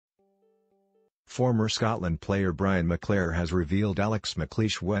Former Scotland player Brian McLeish has revealed Alex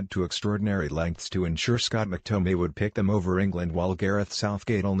McLeish went to extraordinary lengths to ensure Scott McTominay would pick them over England while Gareth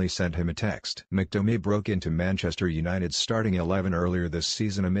Southgate only sent him a text. McTominay broke into Manchester United's starting 11 earlier this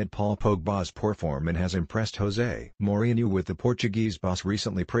season amid Paul Pogba's poor form and has impressed Jose Mourinho, with the Portuguese boss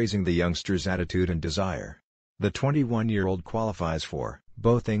recently praising the youngster's attitude and desire. The 21-year-old qualifies for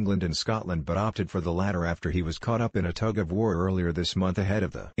both England and Scotland but opted for the latter after he was caught up in a tug-of-war earlier this month ahead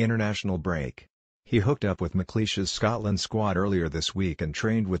of the international break. He hooked up with McLeish's Scotland squad earlier this week and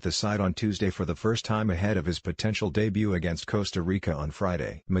trained with the side on Tuesday for the first time ahead of his potential debut against Costa Rica on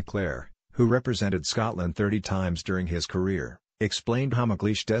Friday. McLeish, who represented Scotland 30 times during his career, explained how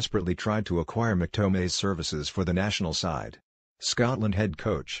McLeish desperately tried to acquire McTominay's services for the national side. Scotland head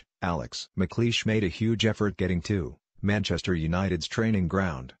coach Alex McLeish made a huge effort getting to Manchester United's training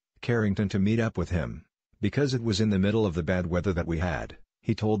ground, Carrington, to meet up with him, because it was in the middle of the bad weather that we had,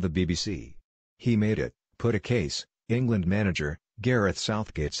 he told the BBC. He made it, put a case. England manager Gareth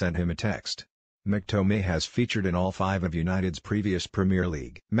Southgate sent him a text. McTominay has featured in all 5 of United's previous Premier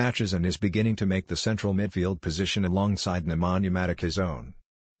League matches and is beginning to make the central midfield position alongside Nemanja Matic his own.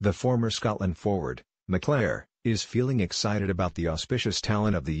 The former Scotland forward, McLeish, is feeling excited about the auspicious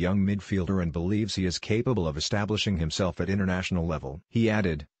talent of the young midfielder and believes he is capable of establishing himself at international level. He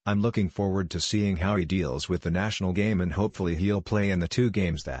added, "I'm looking forward to seeing how he deals with the national game and hopefully he'll play in the 2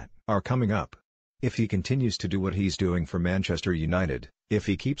 games that are coming up. If he continues to do what he's doing for Manchester United, if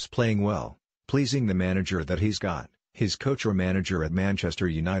he keeps playing well, pleasing the manager that he's got, his coach or manager at Manchester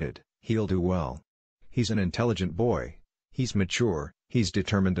United, he'll do well. He's an intelligent boy. He's mature, he's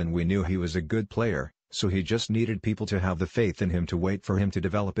determined, and we knew he was a good player, so he just needed people to have the faith in him to wait for him to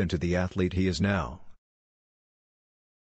develop into the athlete he is now."